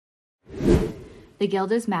The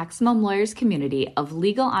Guild is Maximum Lawyers' community of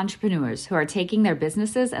legal entrepreneurs who are taking their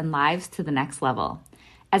businesses and lives to the next level.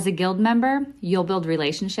 As a Guild member, you'll build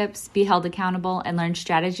relationships, be held accountable, and learn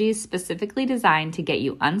strategies specifically designed to get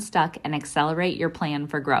you unstuck and accelerate your plan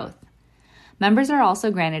for growth. Members are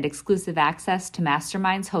also granted exclusive access to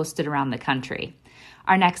masterminds hosted around the country.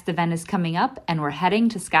 Our next event is coming up, and we're heading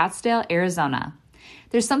to Scottsdale, Arizona.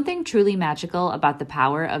 There's something truly magical about the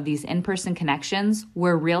power of these in-person connections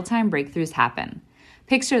where real-time breakthroughs happen.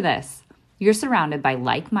 Picture this. You're surrounded by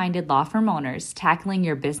like-minded law firm owners tackling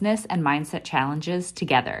your business and mindset challenges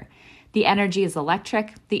together. The energy is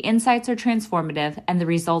electric, the insights are transformative, and the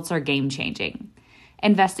results are game-changing.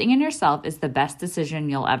 Investing in yourself is the best decision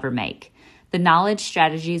you'll ever make. The knowledge,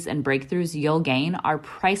 strategies, and breakthroughs you'll gain are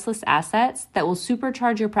priceless assets that will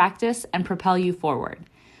supercharge your practice and propel you forward.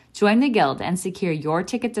 Join the Guild and secure your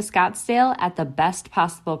ticket to Scottsdale at the best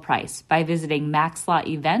possible price by visiting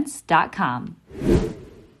maxlawevents.com.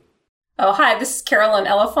 Oh, hi, this is Carolyn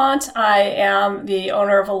Elefant. I am the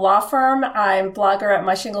owner of a law firm. I'm blogger at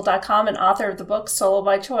myshingle.com and author of the book Solo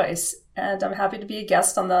by Choice. And I'm happy to be a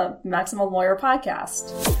guest on the Maximum Lawyer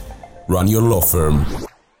podcast. Run your law firm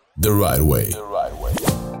the right way.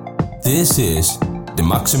 This is the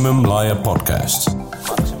Maximum Lawyer Podcast.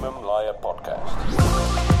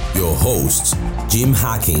 Your hosts, Jim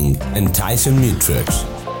Hacking and Tyson Mutrux.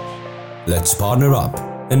 Let's partner up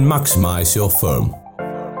and maximize your firm.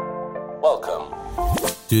 Welcome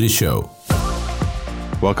to the show.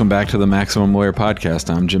 Welcome back to the Maximum Lawyer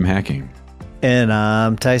Podcast. I'm Jim Hacking. And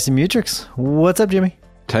I'm Tyson Mutrux. What's up, Jimmy?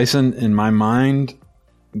 Tyson, in my mind,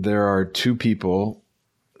 there are two people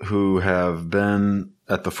who have been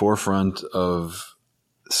at the forefront of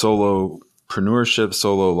solopreneurship,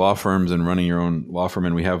 solo law firms, and running your own law firm.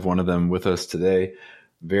 And we have one of them with us today.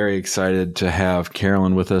 Very excited to have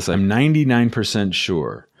Carolyn with us. I'm 99%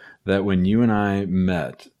 sure that when you and I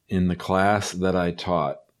met in the class that I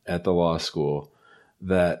taught at the law school,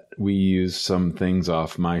 that we used some things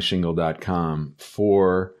off myshingle.com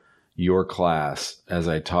for your class as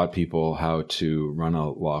I taught people how to run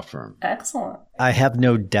a law firm. Excellent. I have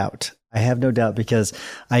no doubt. Because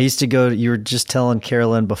I used to go, you were just telling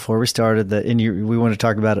Carolyn before we started that, and we want to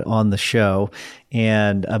talk about it on the show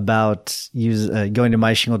and about going to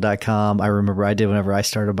myshingle.com. I remember I did whenever I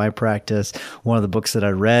started my practice. One of the books that I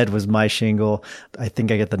read was My Shingle. I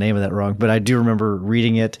think I get the name of that wrong, but I do remember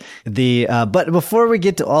reading it. But before we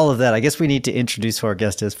get to all of that, I guess we need to introduce who our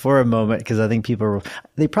guest is for a moment, because I think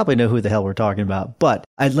they probably know who the hell we're talking about. But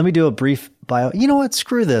let me do a brief bio. You know what?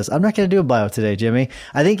 Screw this. I'm not going to do a bio today, Jimmy.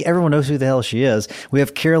 I think everyone knows who the hell she is. We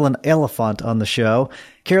have Carolyn Elefant on the show.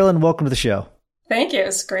 Carolyn, welcome to the show. Thank you.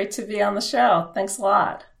 It's great to be on the show. Thanks a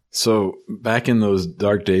lot. So back in those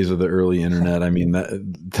dark days of the early internet, I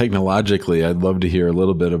mean, technologically, I'd love to hear a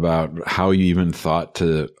little bit about how you even thought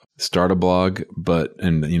to start a blog.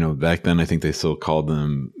 And back then, I think they still called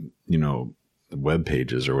them, web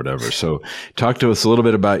pages or whatever. So talk to us a little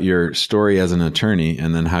bit about your story as an attorney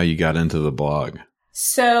and then how you got into the blog.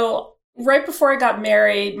 So right before I got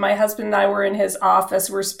married, my husband and I were in his office.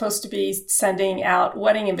 We were supposed to be sending out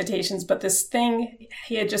wedding invitations, but this thing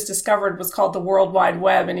he had just discovered was called the World Wide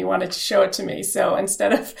Web, and he wanted to show it to me. So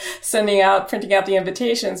instead of printing out the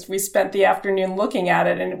invitations, we spent the afternoon looking at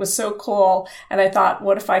it, and it was so cool. And I thought,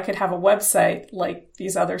 what if I could have a website like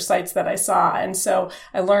these other sites that I saw? And so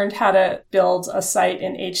I learned how to build a site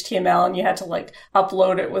in HTML, and you had to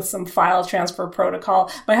upload it with some file transfer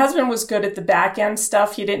protocol. My husband was good at the back end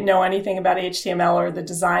stuff. He didn't know anything about HTML or the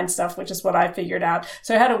design stuff, which is what I figured out.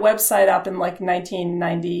 So I had a website up in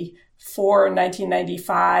 1994,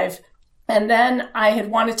 1995. And then I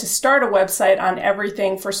had wanted to start a website on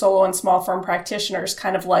everything for solo and small firm practitioners,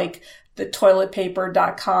 kind of like the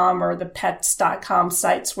toiletpaper.com or the pets.com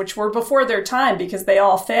sites, which were before their time because they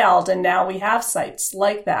all failed. And now we have sites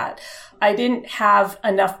like that. I didn't have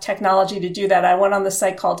enough technology to do that. I went on the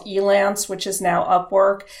site called Elance, which is now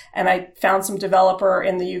Upwork, and I found some developer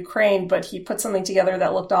in the Ukraine, but he put something together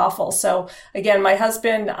that looked awful. So again, my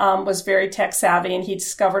husband was very tech savvy, and he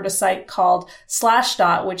discovered a site called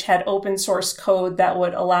Slashdot, which had open source code that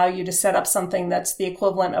would allow you to set up something that's the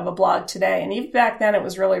equivalent of a blog today. And even back then, it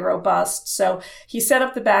was really robust. So he set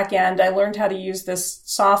up the back end. I learned how to use this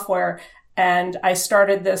software, and I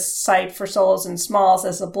started this site for solos and smalls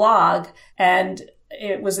as a blog. And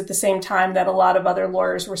it was at the same time that a lot of other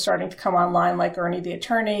lawyers were starting to come online, like Ernie the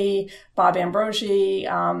Attorney, Bob Ambrogi,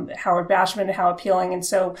 Howard Bashman, and How Appealing. And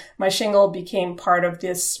so my shingle became part of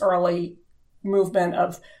this early movement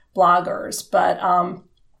of bloggers. But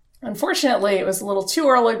Unfortunately, it was a little too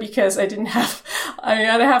early because I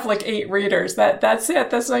had to have like 8 readers. That's it.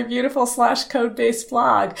 That's my beautiful /code-based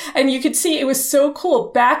blog. And you could see it was so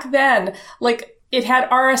cool. Back then, like, it had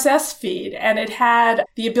RSS feed and it had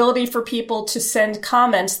the ability for people to send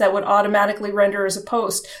comments that would automatically render as a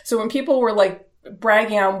post. So when people were like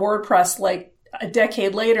bragging on WordPress like a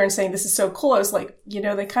decade later and saying this is so cool, I was like,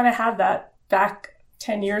 they kind of had that back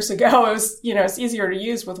 10 years ago. It was, it's easier to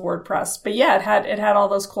use with WordPress. But yeah, it had all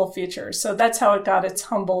those cool features. So that's how it got its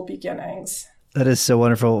humble beginnings. That is so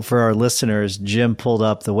wonderful. For our listeners, Jim pulled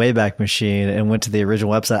up the Wayback Machine and went to the original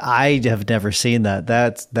website. I have never seen that.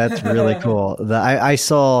 That's really cool. I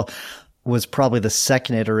saw was probably the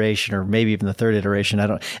second iteration or maybe even the third iteration.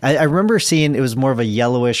 I remember seeing it was more of a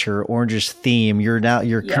yellowish or orangish theme. Your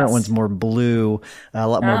current one's more blue, a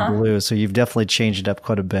lot more blue. So you've definitely changed it up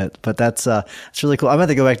quite a bit, but it's really cool. I'm going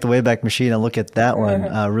to go back to the Wayback Machine and look at that one.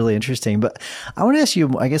 Really interesting. But I want to ask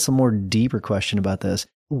you, I guess, a more deeper question about this.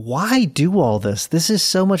 Why do all this? This is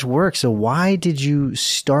so much work. So why did you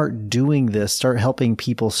start doing this, start helping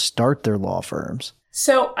people start their law firms?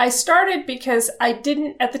 So I started because at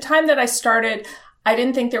the time that I started, I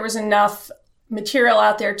didn't think there was enough material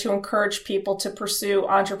out there to encourage people to pursue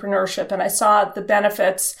entrepreneurship. And I saw the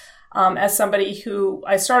benefits as somebody who,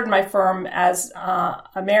 I started my firm as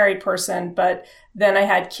a married person, but then I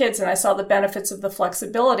had kids and I saw the benefits of the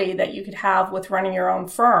flexibility that you could have with running your own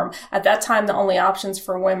firm. At that time, the only options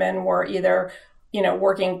for women were either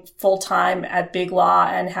working full time at big law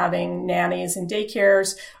and having nannies and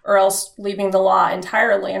daycares, or else leaving the law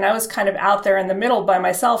entirely. And I was kind of out there in the middle by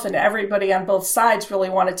myself, and everybody on both sides really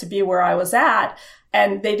wanted to be where I was at.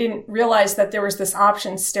 And they didn't realize that there was this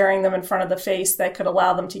option staring them in front of the face that could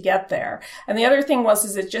allow them to get there. And the other thing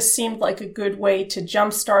is it just seemed like a good way to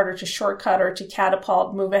jumpstart or to shortcut or to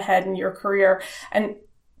catapult, move ahead in your career. And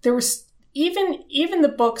there was even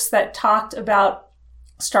the books that talked about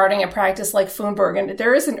starting a practice like Foonberg. And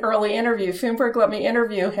there is an early interview. Foonberg let me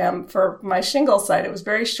interview him for my shingle site. It was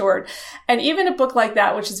very short. And even a book like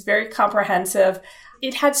that, which is very comprehensive,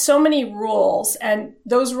 it had so many rules, and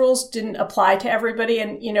those rules didn't apply to everybody.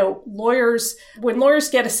 And, when lawyers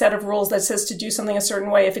get a set of rules that says to do something a certain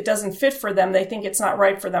way, if it doesn't fit for them, they think it's not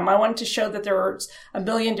right for them. I wanted to show that there were a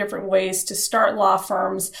million different ways to start law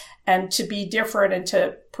firms and to be different and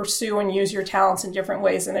to pursue and use your talents in different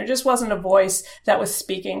ways. And there just wasn't a voice that was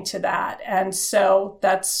speaking to that. And so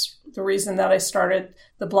that's the reason that I started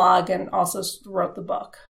the blog and also wrote the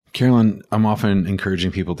book. Carolyn, I'm often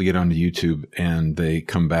encouraging people to get onto YouTube and they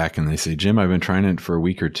come back and they say, Jim, I've been trying it for a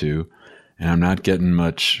week or two and I'm not getting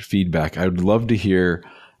much feedback. I would love to hear,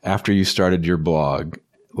 after you started your blog,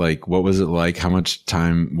 like, what was it like? How much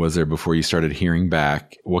time was there before you started hearing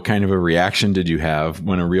back? What kind of a reaction did you have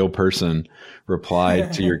when a real person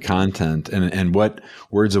replied to your content? And what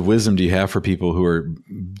words of wisdom do you have for people who are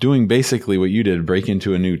doing basically what you did, break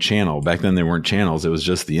into a new channel? Back then there weren't channels. It was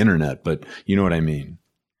just the internet, but you know what I mean.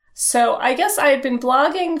 So I guess I had been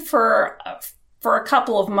blogging for a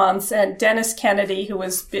couple of months, and Dennis Kennedy, who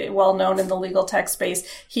was well known in the legal tech space,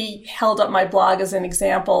 he held up my blog as an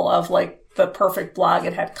example of like the perfect blog.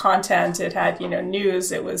 It had content, it had,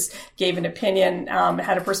 news, gave an opinion, it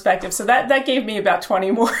had a perspective. So that gave me about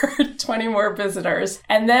 20 more visitors.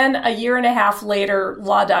 And then a year and a half later,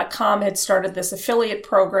 law.com had started this affiliate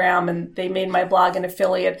program and they made my blog an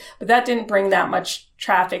affiliate, but that didn't bring that much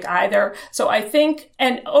traffic either. So I think,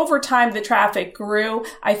 and over time the traffic grew.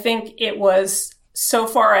 I think it was so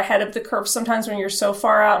far ahead of the curve. Sometimes when you're so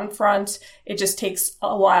far out in front, it just takes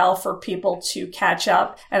a while for people to catch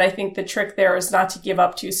up. And I think the trick there is not to give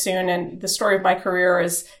up too soon. And the story of my career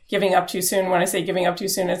is giving up too soon. When I say giving up too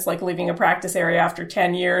soon, it's like leaving a practice area after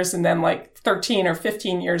 10 years and then like 13 or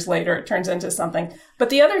 15 years later, it turns into something. But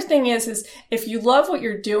the other thing is if you love what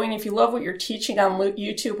you're doing, if you love what you're teaching on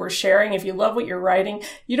YouTube or sharing, if you love what you're writing,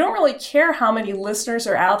 you don't really care how many listeners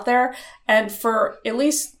are out there. And for at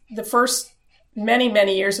least the first many,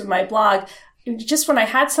 many years of my blog, just when I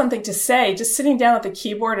had something to say, just sitting down at the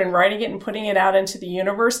keyboard and writing it and putting it out into the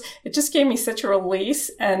universe, it just gave me such a release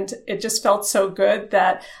and it just felt so good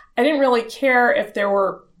that I didn't really care if there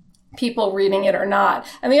were people reading it or not.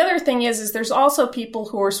 And the other thing is there's also people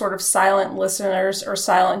who are sort of silent listeners or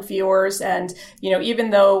silent viewers. And,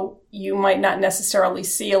 even though you might not necessarily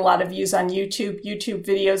see a lot of views on YouTube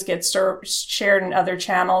videos get shared in other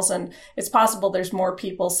channels. And it's possible there's more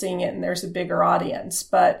people seeing it and there's a bigger audience.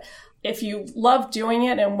 But if you love doing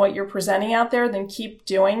it and what you're presenting out there, then keep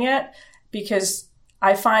doing it, because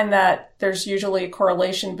I find that there's usually a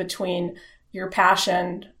correlation between your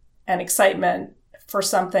passion and excitement for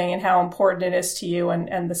something and how important it is to you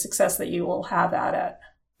and the success that you will have at it.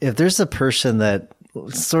 If there's a person that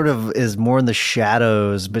sort of is more in the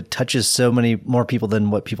shadows, but touches so many more people than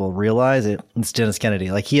what people realize. It's Dennis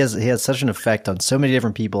Kennedy. Like he has such an effect on so many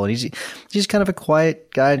different people, and he's kind of a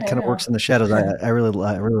quiet guy and kind of works in the shadows. I really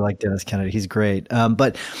like Dennis Kennedy. He's great.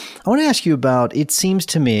 But I want to ask you about. It seems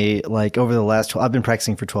to me like over the last I've been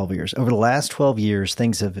practicing for 12 years. Over the last 12 years,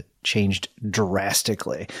 things have changed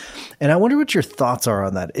drastically, and I wonder what your thoughts are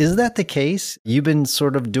on that. Is that the case? You've been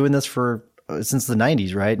sort of doing this since the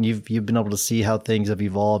 90s, right? And you've been able to see how things have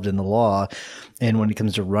evolved in the law. And when it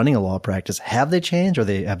comes to running a law practice, have they changed or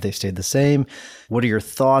have they stayed the same? What are your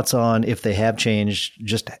thoughts on if they have changed?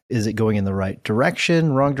 Just is it going in the right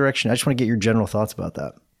direction, wrong direction? I just want to get your general thoughts about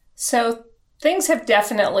that. So things have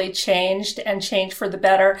definitely changed and changed for the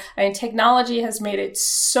better. I mean, technology has made it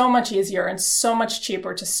so much easier and so much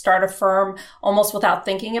cheaper to start a firm almost without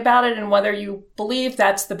thinking about it. And whether you believe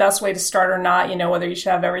that's the best way to start or not, whether you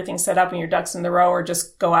should have everything set up and your ducks in the row or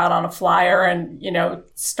just go out on a flyer and,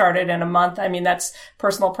 start it in a month. I mean, that's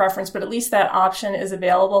personal preference, but at least that option is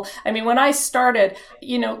available. I mean, when I started,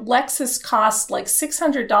 Lexis cost like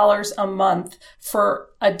 $600 a month for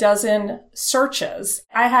a dozen searches.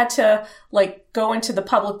 I had to go into the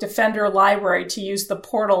public defender library to use the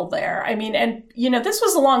portal there. I mean, and this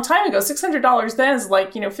was a long time ago. $600 then is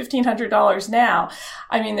like, $1,500 now.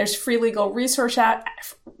 I mean, there's free legal research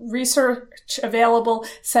available.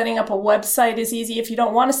 Setting up a website is easy. If you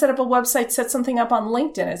don't want to set up a website, set something up on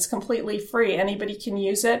LinkedIn. It's completely free. Anybody can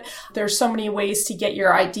use it. There's so many ways to get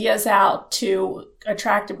your ideas out to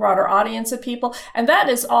attract a broader audience of people. And that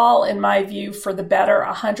is all, in my view, for the better,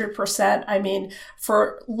 100%. I mean,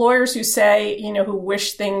 for lawyers who say, who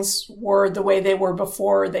wish things were the way they were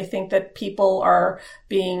before, they think that people are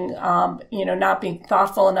being, not being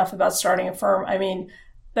thoughtful enough about starting a firm. I mean,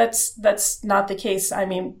 that's not the case. I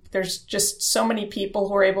mean, there's just so many people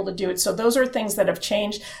who are able to do it. So those are things that have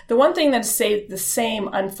changed. The one thing that stayed the same,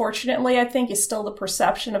 unfortunately, I think, is still the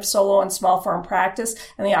perception of solo and small firm practice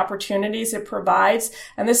and the opportunities it provides.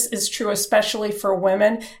 And this is true especially for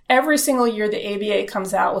women. Every single year, the ABA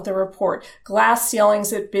comes out with a report. Glass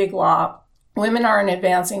ceilings at big law. Women aren't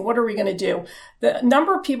advancing. What are we going to do? The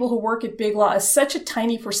number of people who work at big law is such a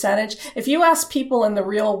tiny percentage. If you ask people in the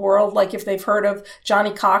real world, like if they've heard of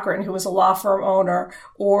Johnny Cochran, who was a law firm owner,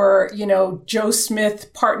 or, Joe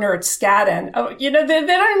Smith, partner at Skadden, they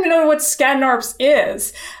don't even know what Skadden Arps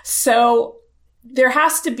is. So there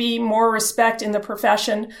has to be more respect in the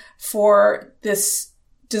profession for this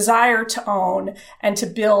desire to own and to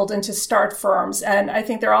build and to start firms. And I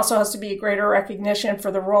think there also has to be a greater recognition for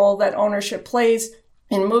the role that ownership plays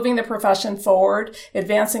in moving the profession forward,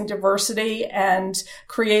 advancing diversity and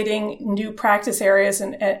creating new practice areas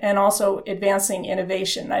and also advancing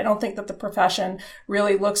innovation. I don't think that the profession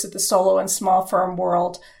really looks at the solo and small firm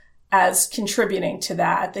world as contributing to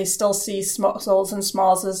that. They still see solos and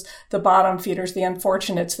smalls as the bottom feeders, the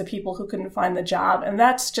unfortunates, the people who couldn't find the job. And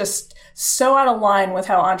that's just so out of line with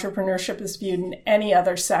how entrepreneurship is viewed in any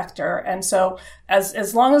other sector. And so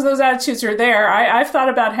as long as those attitudes are there, I've thought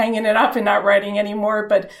about hanging it up and not writing anymore,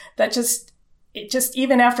 but it just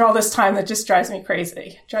even after all this time, that just drives me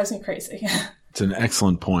crazy. It's an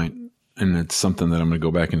excellent point, and it's something that I'm going to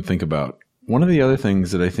go back and think about. One of the other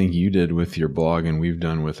things that I think you did with your blog and we've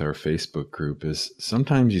done with our Facebook group is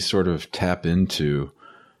sometimes you sort of tap into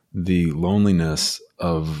the loneliness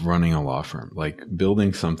of running a law firm. Like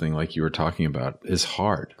building something like you were talking about is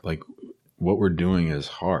hard. Like what we're doing is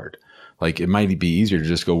hard. Like it might be easier to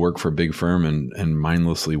just go work for a big firm and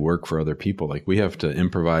mindlessly work for other people. Like we have to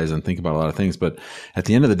improvise and think about a lot of things. But at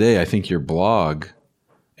the end of the day, I think your blog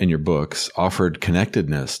and your books offered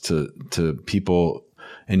connectedness to people.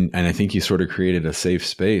 And I think you sort of created a safe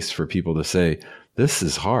space for people to say, this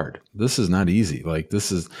is hard. This is not easy.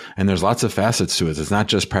 And there's lots of facets to it. It's not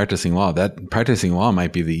just practicing law. That practicing law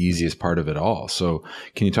might be the easiest part of it all. So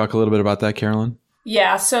can you talk a little bit about that, Carolyn?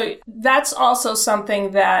 Yeah. So that's also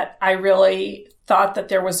something that I really thought that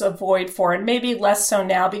there was a void for, and maybe less so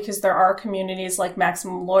now because there are communities like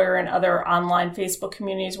Maximum Lawyer and other online Facebook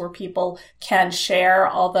communities where people can share,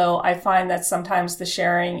 although I find that sometimes the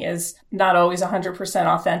sharing is not always 100%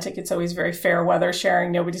 authentic. It's always very fair weather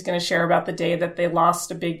sharing. Nobody's going to share about the day that they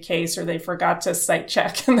lost a big case or they forgot to site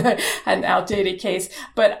check an outdated case.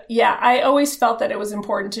 But yeah, I always felt that it was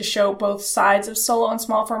important to show both sides of solo and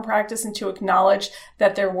small firm practice and to acknowledge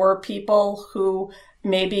that there were people who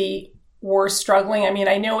maybe were struggling. I mean,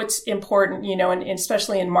 I know it's important, and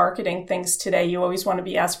especially in marketing things today, you always want to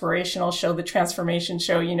be aspirational, show the transformation,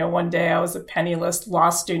 show, one day I was a penniless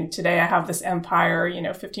law student. Today I have this empire,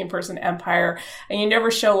 15-person empire. And you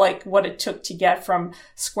never show like what it took to get from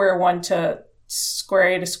square one to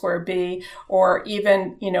square A to square B, or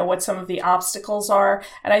even, what some of the obstacles are.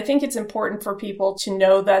 And I think it's important for people to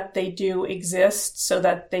know that they do exist so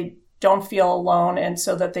that they don't feel alone and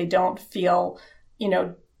so that they don't feel,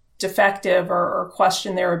 defective or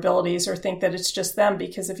question their abilities or think that it's just them.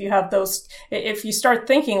 Because if you start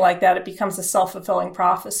thinking like that, it becomes a self-fulfilling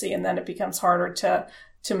prophecy, and then it becomes harder to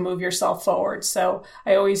move yourself forward. So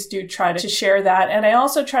I always do try to share that. And I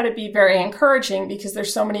also try to be very encouraging, because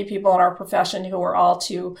there's so many people in our profession who are all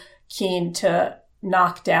too keen to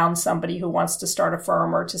knock down somebody who wants to start a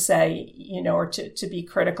firm, or to say, or to be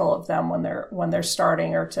critical of them when they're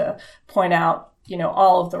starting, or to point out,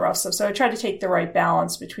 all of the rough stuff. So I try to take the right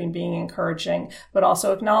balance between being encouraging, but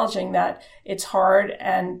also acknowledging that it's hard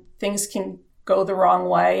and things can go the wrong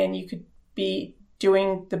way, and you could be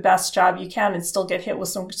doing the best job you can and still get hit with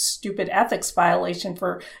some stupid ethics violation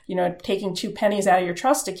for, taking 2 pennies out of your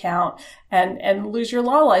trust account and lose your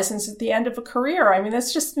law license at the end of a career. I mean,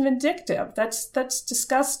 that's just vindictive. That's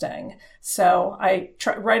disgusting. So I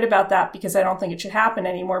write about that because I don't think it should happen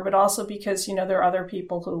anymore, but also because, there are other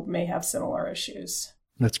people who may have similar issues.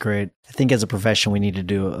 That's great. I think as a profession, we need to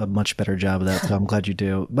do a much better job of that. So I'm glad you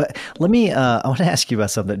do. But let me, I want to ask you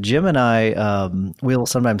about something. Jim and I, we'll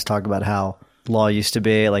sometimes talk about how law used to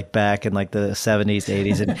be like back in like the 70s,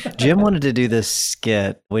 80s. And Jim wanted to do this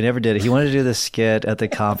skit. We never did it. He wanted to do this skit at the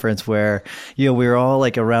conference where, we were all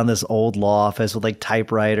like around this old law office with like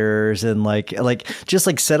typewriters and like just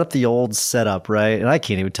like set up the old setup, right? And I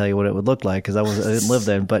can't even tell you what it would look like because I didn't live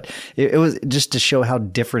then, but it was just to show how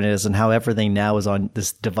different it is and how everything now is on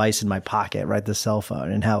this device in my pocket, right? The cell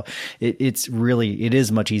phone, and how it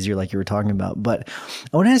is much easier, like you were talking about. But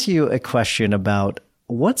I want to ask you a question about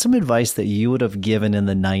what's some advice that you would have given in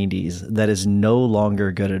the 90s that is no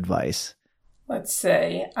longer good advice? Let's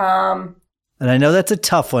see. And I know that's a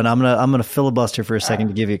tough one. I'm gonna filibuster for a second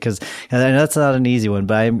to give you, because I know that's not an easy one.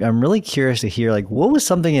 But I'm really curious to hear, like, what was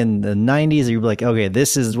something in the 90s that you'd be like, okay,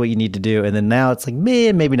 this is what you need to do, and then now it's like,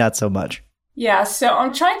 maybe not so much. Yeah, so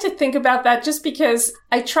I'm trying to think about that, just because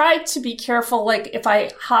I try to be careful. Like, if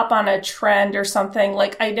I hop on a trend or something,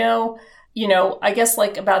 like, I know, I guess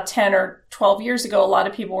like about 10 or 12 years ago, a lot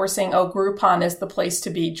of people were saying, oh, Groupon is the place to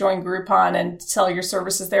be. Join Groupon and sell your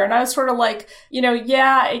services there. And I was sort of like,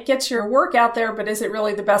 yeah, it gets your work out there, but is it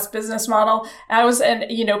really the best business model?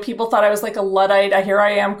 And people thought I was like a Luddite. Here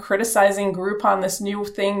I am criticizing Groupon, this new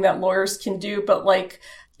thing that lawyers can do. But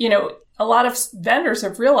a lot of vendors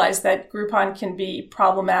have realized that Groupon can be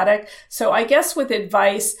problematic. So I guess with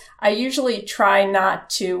advice, I usually try not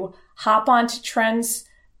to hop onto trends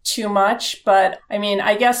too much. But I mean,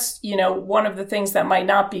 I guess, one of the things that might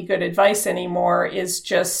not be good advice anymore is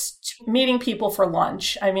just meeting people for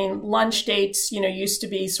lunch. I mean, lunch dates, used to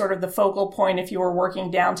be sort of the focal point. If you were working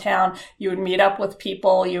downtown, you would meet up with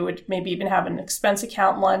people. You would maybe even have an expense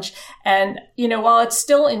account lunch. And, while it's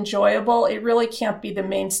still enjoyable, it really can't be the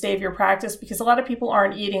mainstay of your practice, because a lot of people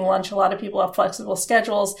aren't eating lunch. A lot of people have flexible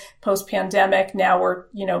schedules post-pandemic. Now we're,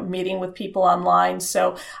 meeting with people online.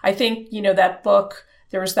 So I think,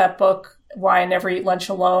 there was that book, Why I Never Eat Lunch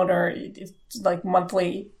Alone, or like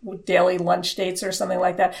monthly, daily lunch dates or something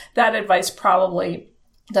like that. That advice probably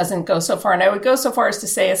doesn't go so far. And I would go so far as to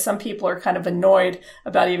say, as some people are kind of annoyed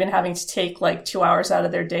about even having to take like 2 hours out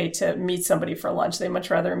of their day to meet somebody for lunch. They much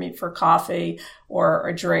rather meet for coffee or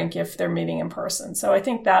a drink if they're meeting in person. So I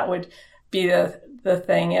think that would be the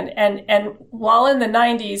thing. And while in the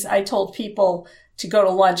 90s, I told people to go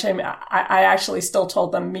to lunch, I actually still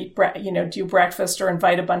told them, do breakfast or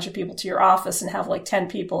invite a bunch of people to your office and have like 10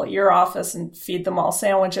 people at your office and feed them all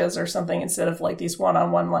sandwiches or something, instead of like these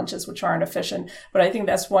one-on-one lunches, which aren't efficient. But I think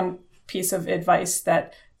that's one piece of advice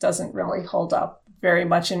that doesn't really hold up very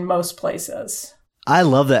much in most places. I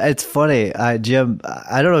love that. It's funny, Jim.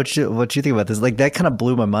 I don't know what you think about this. Like, that kind of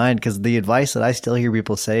blew my mind, because the advice that I still hear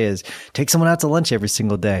people say is take someone out to lunch every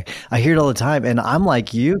single day. I hear it all the time, and I'm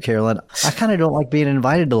like you, Carolyn. I kind of don't like being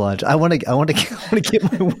invited to lunch. I want to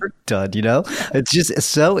get my work done. It's just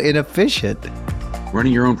so inefficient.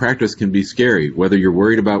 Running your own practice can be scary, whether you're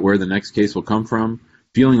worried about where the next case will come from,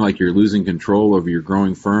 feeling like you're losing control over your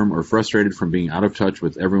growing firm, or frustrated from being out of touch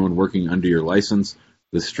with everyone working under your license.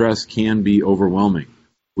 The stress can be overwhelming.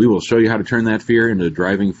 We will show you how to turn that fear into a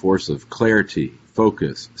driving force of clarity,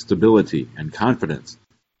 focus, stability, and confidence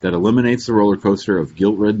that eliminates the roller coaster of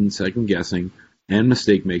guilt-ridden second-guessing and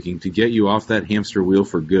mistake-making to get you off that hamster wheel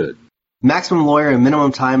for good. Maximum Lawyer in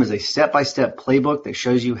Minimum Time is a step-by-step playbook that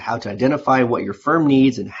shows you how to identify what your firm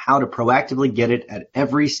needs and how to proactively get it at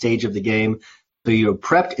every stage of the game, so you're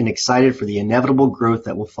prepped and excited for the inevitable growth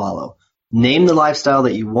that will follow. Name the lifestyle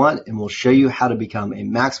that you want, and we'll show you how to become a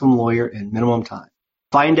maximum lawyer in minimum time.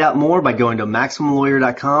 Find out more by going to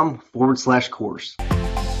MaximumLawyer.com/course.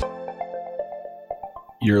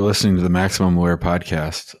 You're listening to the Maximum Lawyer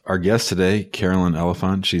Podcast. Our guest today, Carolyn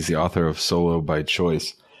Elefant. She's the author of Solo by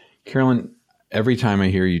Choice. Carolyn, every time I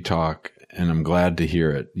hear you talk, and I'm glad to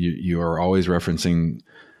hear it, you are always referencing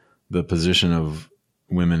the position of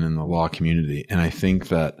women in the law community. And I think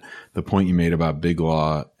that the point you made about big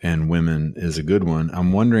law and women is a good one.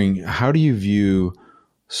 I'm wondering, how do you view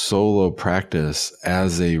solo practice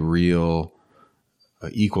as a real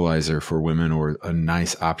equalizer for women, or a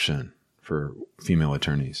nice option for female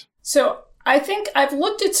attorneys? So I think I've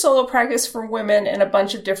looked at solo practice for women in a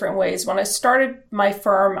bunch of different ways. When I started my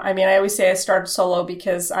firm, I always say I started solo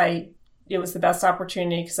because it was the best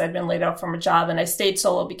opportunity because I'd been laid off from a job, and I stayed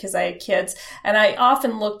solo because I had kids. And I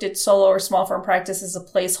often looked at solo or small firm practice as a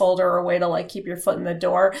placeholder or a way to keep your foot in the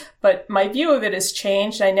door. But my view of it has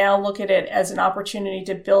changed. I now look at it as an opportunity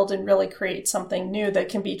to build and really create something new that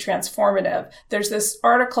can be transformative. There's this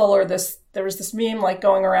article, or there was this meme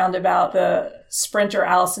going around about the sprinter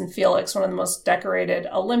Allison Felix, one of the most decorated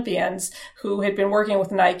Olympians, who had been working with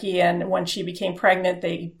Nike. And when she became pregnant,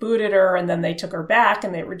 they booted her, and then they took her back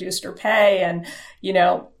and they reduced her pay. And,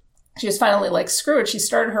 she was finally screw it. She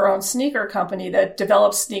started her own sneaker company that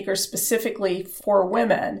develops sneakers specifically for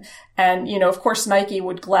women. And, of course, Nike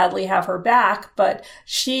would gladly have her back. But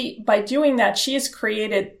by doing that, she has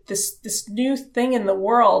created this new thing in the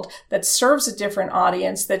world that serves a different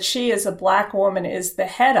audience, that she, as a Black woman, is the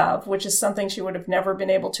head of, which is something she would have never been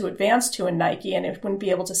able to advance to in Nike, and it wouldn't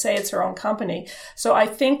be able to say it's her own company. So I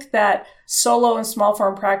think that solo and small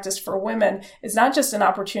firm practice for women is not just an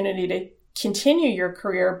opportunity to continue your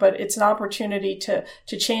career, but it's an opportunity to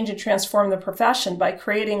change and transform the profession by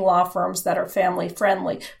creating law firms that are family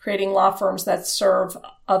friendly, creating law firms that serve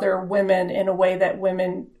other women in a way that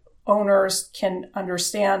women owners can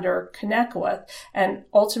understand or connect with, and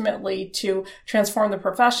ultimately to transform the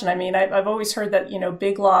profession. I've always heard that,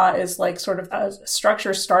 big law is sort of a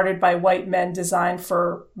structure started by white men designed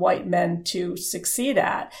for white men to succeed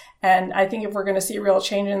at. And I think if we're going to see real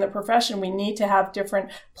change in the profession, we need to have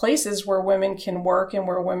different places where women can work and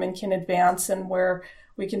where women can advance and where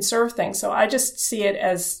we can serve things. So I just see it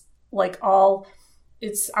as all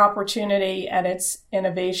its opportunity and its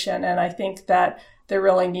innovation. And I think that there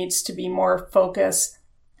really needs to be more focus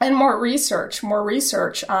and more research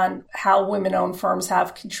on how women-owned firms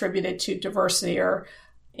have contributed to diversity or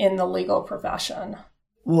in the legal profession.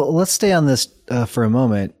 Well, let's stay on this for a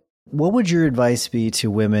moment. What would your advice be to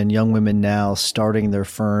women, young women now starting their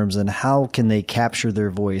firms, and how can they capture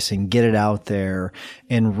their voice and get it out there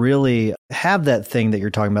and really have that thing that you're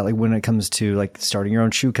talking about, when it comes to starting your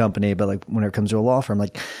own shoe company, but when it comes to a law firm,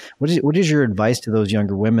 what is your advice to those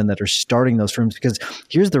younger women that are starting those firms? Because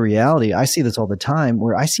here's the reality. I see this all the time,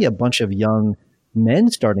 where I see a bunch of young men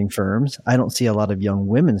starting firms. I don't see a lot of young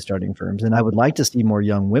women starting firms, and I would like to see more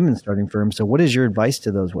young women starting firms. So what is your advice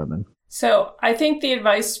to those women? So I think the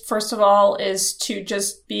advice, first of all, is to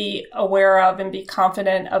just be aware of and be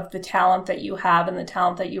confident of the talent that you have and the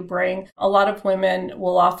talent that you bring. A lot of women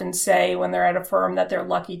will often say when they're at a firm that they're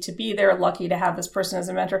lucky to be there, lucky to have this person as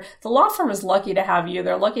a mentor. The law firm is lucky to have you.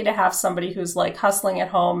 They're lucky to have somebody who's hustling at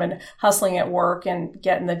home and hustling at work and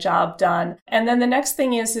getting the job done. And then the next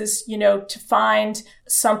thing is to find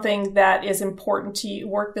something that is important to you,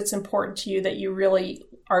 work that's important to you that you really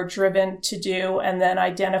are driven to do, and then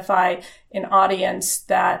identify an audience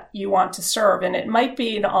that you want to serve. And it might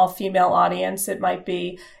be an all-female audience. It might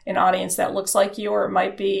be an audience that looks like you, or it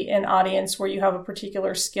might be an audience where you have a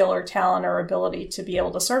particular skill or talent or ability to be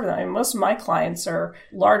able to serve them. Most of my clients are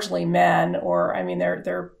largely men, or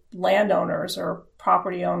they're landowners or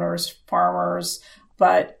property owners, farmers.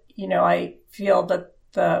 But, I feel that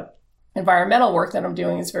the environmental work that I'm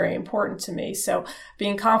doing is very important to me. So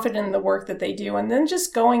being confident in the work that they do, and then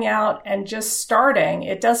just going out and just starting.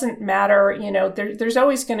 It doesn't matter, there's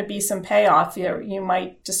always going to be some payoff. You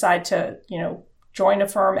might decide to, join a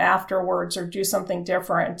firm afterwards or do something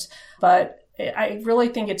different. But I really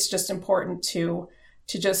think it's just important to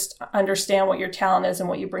just understand what your talent is and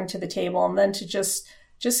what you bring to the table, and then to just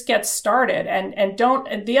get started and don't.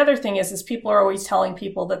 And the other thing is people are always telling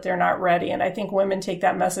people that they're not ready. And I think women take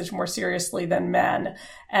that message more seriously than men.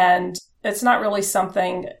 And it's not really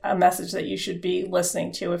a message that you should be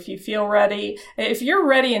listening to. If you feel ready, if you're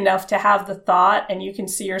ready enough to have the thought and you can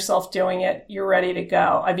see yourself doing it, you're ready to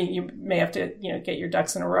go. You may have to, get your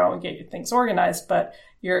ducks in a row and get your things organized, but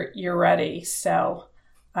you're ready. So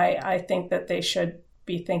I think that they should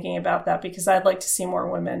be thinking about that, because I'd like to see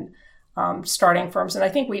more women starting firms. And I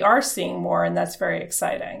think we are seeing more, and that's very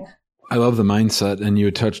exciting. I love the mindset. And you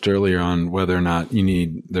had touched earlier on whether or not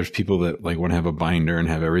there's people that like want to have a binder and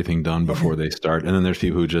have everything done before they start. And then there's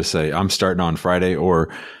people who just say, I'm starting on Friday, or,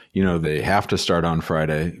 they have to start on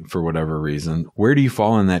Friday for whatever reason. Where do you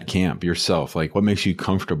fall in that camp yourself? Like, what makes you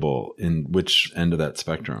comfortable in which end of that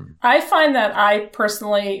spectrum? I find that I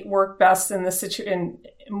personally work best in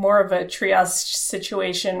more of a triage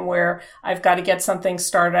situation where I've got to get something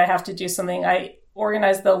started. I have to do something. I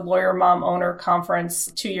organized the Lawyer Mom Owner Conference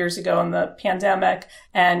 2 years ago in the pandemic,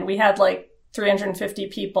 and we had like 350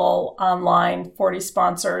 people online, 40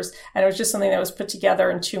 sponsors. And it was just something that was put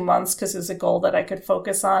together in 2 months because it was a goal that I could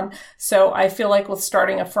focus on. So I feel like with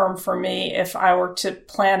starting a firm for me, if I were to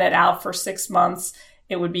plan it out for 6 months,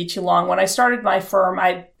 it would be too long. When I started my firm,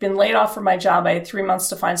 I'd been laid off from my job. I had 3 months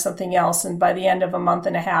to find something else. And by the end of a month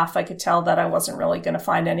and a half, I could tell that I wasn't really going to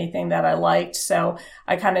find anything that I liked. So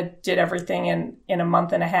I kind of did everything in a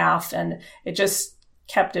month and a half, and it just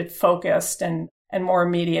kept it focused and more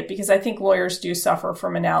immediate, because I think lawyers do suffer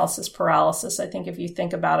from analysis paralysis. I think if you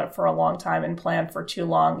think about it for a long time and plan for too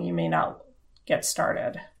long, you may not get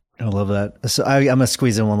started. I love that. So I'm going to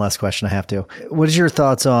squeeze in one last question. I have to. What is your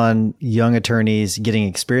thoughts on young attorneys getting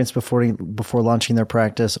experience before launching their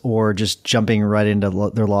practice, or just jumping right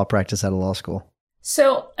into their law practice out of law school?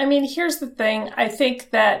 So, here's the thing. I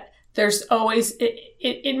think that there's always,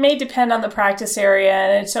 it may depend on the practice area,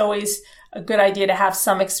 and it's always a good idea to have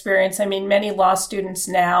some experience. Many law students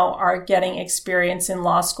now are getting experience in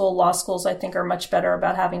law school. Law schools, I think, are much better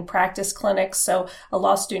about having practice clinics. So a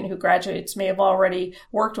law student who graduates may have already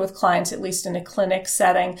worked with clients, at least in a clinic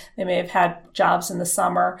setting. They may have had jobs in the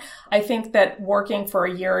summer. I think that working for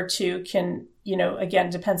a year or two can, again,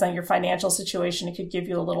 depends on your financial situation. It could give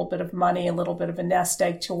you a little bit of money, a little bit of a nest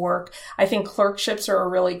egg to work. I think clerkships are a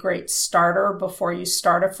really great starter before you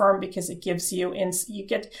start a firm, because it gives you,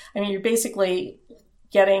 you're basically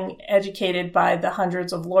getting educated by the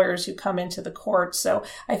hundreds of lawyers who come into the court. So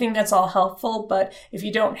I think that's all helpful. But if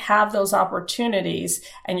you don't have those opportunities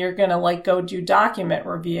and you're going to go do document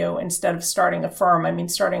review instead of starting a firm,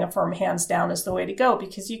 starting a firm hands down is the way to go,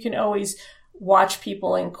 because you can always watch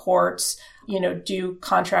people in courts, do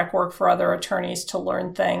contract work for other attorneys to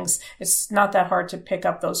learn things. It's not that hard to pick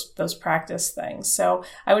up those practice things. So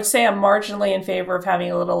I would say I'm marginally in favor of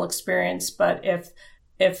having a little experience, but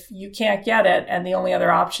if you can't get it and the only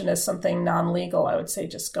other option is something non-legal, I would say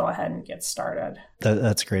just go ahead and get started.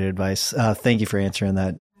 That's great advice. Thank you for answering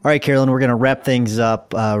that. All right, Carolyn, we're going to wrap things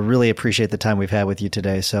up. Really appreciate the time we've had with you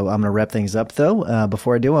today. So I'm going to wrap things up, though.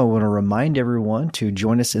 Before I do, I want to remind everyone to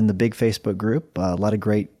join us in the big Facebook group. A lot of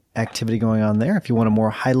great activity going on there. If you want a more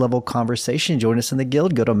high-level conversation, join us in the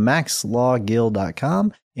Guild. Go to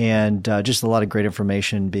maxlawguild.com. And just a lot of great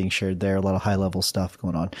information being shared there, a lot of high-level stuff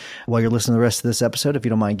going on. While you're listening to the rest of this episode, if you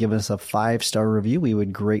don't mind giving us a 5-star review, we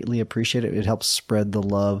would greatly appreciate it. It helps spread the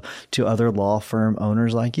love to other law firm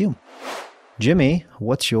owners like you. Jimmy,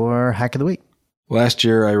 what's your hack of the week? Last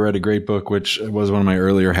year, I read a great book, which was one of my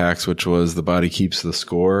earlier hacks, which was The Body Keeps the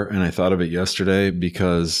Score. And I thought of it yesterday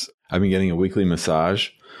because I've been getting a weekly massage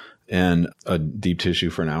and a deep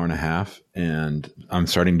tissue for an hour and a half. And I'm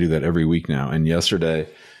starting to do that every week now. And yesterday,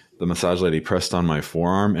 the massage lady pressed on my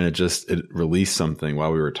forearm and it released something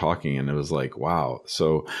while we were talking. And it was like, wow.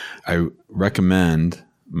 So I recommend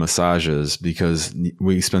massages because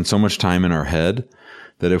we spend so much time in our head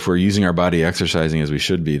that if we're using our body exercising as we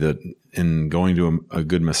should be, that in going to a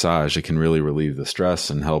good massage, it can really relieve the stress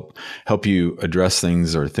and help you address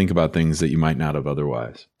things or think about things that you might not have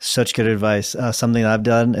otherwise. Such good advice. Something I've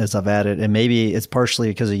done is I've added, and maybe it's partially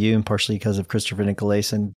because of you and partially because of Christopher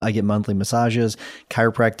Nicolason. I get monthly massages,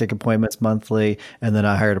 chiropractic appointments monthly, and then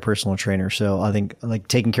I hired a personal trainer. So I think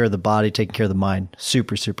taking care of the body, taking care of the mind,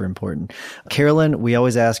 super, super important. Carolyn, we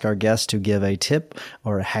always ask our guests to give a tip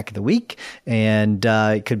or a hack of the week. And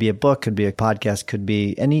it could be a book, could be a podcast, could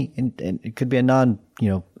be it could be a non,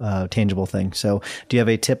 tangible thing. So do you have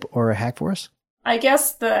a tip or a hack for us? I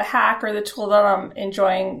guess the hack or the tool that I'm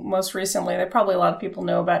enjoying most recently, that probably a lot of people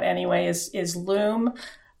know about anyway, is Loom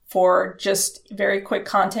for just very quick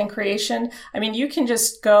content creation. You can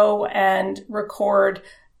just go and record,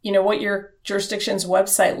 what your jurisdiction's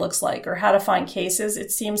website looks like or how to find cases. It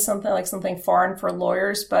seems something foreign for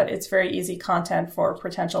lawyers, but it's very easy content for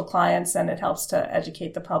potential clients, and it helps to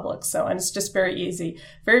educate the public. And it's just very easy,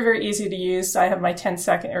 very, very easy to use. I have my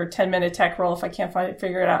 10-minute tech roll. If I can't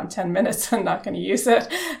figure it out in 10 minutes, I'm not going to use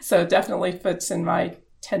it. So it definitely fits in my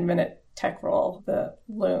 10-minute tech roll, the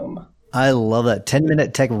Loom. I love that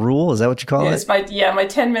 10-minute tech rule. Is that what you call it? It's my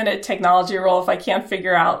 10-minute technology rule. If I can't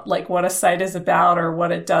figure out like what a site is about or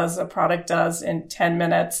what it does, a product does in 10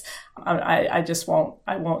 minutes, I just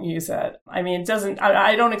won't use it. I mean,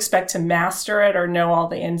 I don't expect to master it or know all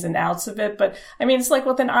the ins and outs of it. But I mean, it's like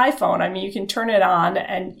with an iPhone. I mean, you can turn it on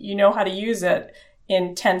and you know how to use it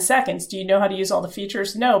in 10 seconds. Do you know how to use all the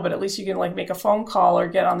features? No, but at least you can like make a phone call or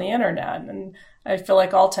get on the internet. And I feel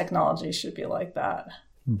like all technology should be like that.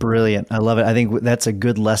 Brilliant. I love it. I think that's a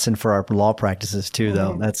good lesson for our law practices too,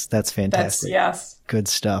 though. That's fantastic. Yes. Good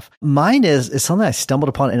stuff. Mine is something I stumbled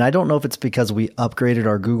upon, and I don't know if it's because we upgraded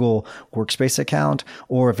our Google Workspace account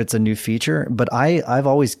or if it's a new feature, but I've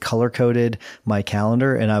always color coded my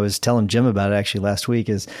calendar, and I was telling Jim about it actually last week.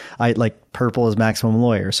 Is I like purple is maximum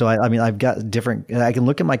lawyer. So I mean, I've got different, I can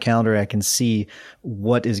look at my calendar, I can see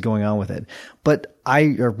what is going on with it. But I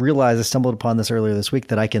realized, I stumbled upon this earlier this week,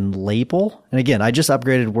 that I can label. And again, I just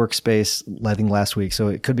upgraded Workspace, I think last week. So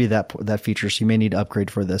it could be that feature. So you may need to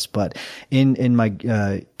upgrade for this, but in my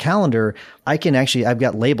calendar, I can actually, I've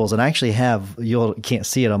got labels, and I actually have, you can't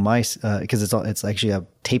see it on my, cause it's actually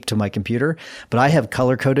taped to my computer, but I have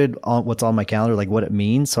color coded on what's on my calendar, like what it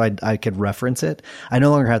means. So I could reference it. I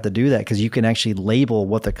no longer have to do that because you can actually label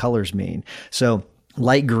what the colors mean. So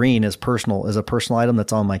light green is a personal item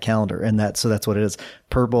that's on my calendar. And that's what it is.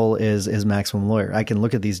 Purple is maximum lawyer. I can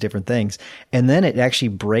look at these different things, and then it actually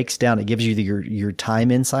breaks down. It gives you your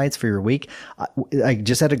time insights for your week. I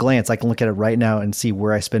just at a glance, I can look at it right now and see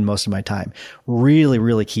where I spend most of my time. Really,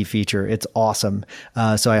 really key feature. It's awesome.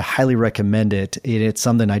 So I highly recommend it. It's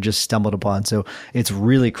something I just stumbled upon. So it's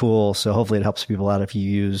really cool. So hopefully it helps people out if you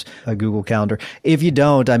use a Google Calendar. If you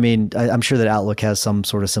don't, I mean, I'm sure that Outlook has some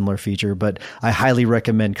sort of similar feature, but I highly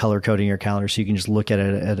recommend color coding your calendar so you can just look at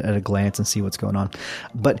it at a glance and see what's going on.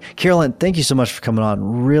 But Carolyn, thank you so much for coming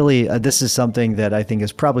on. Really, this is something that I think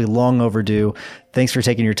is probably long overdue. Thanks for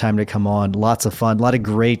taking your time to come on. Lots of fun, a lot of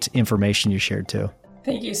great information you shared too.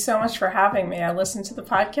 Thank you so much for having me. I listened to the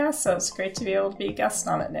podcast, so it's great to be able to be a guest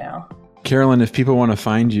on it now. Carolyn, if people want to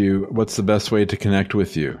find you, what's the best way to connect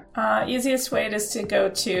with you? Easiest way is to go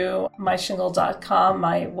to myshingle.com,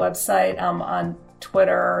 my website. I'm on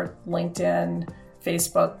Twitter, LinkedIn,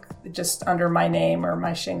 Facebook, just under my name or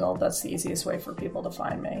my shingle. That's the easiest way for people to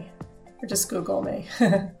find me. Or just Google me.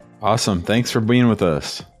 Awesome. Thanks for being with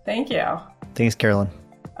us. Thank you. Thanks, Carolyn.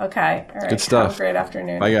 Okay. All right. Good stuff. Have a great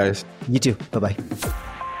afternoon. Bye, guys. You too. Bye-bye.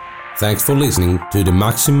 Thanks for listening to the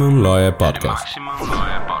Maximum Lawyer Podcast.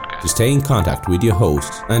 To stay in contact with your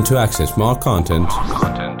host and to access more content,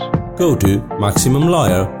 go to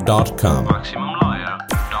MaximumLawyer.com.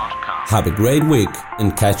 Have a great week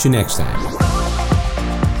and catch you next time.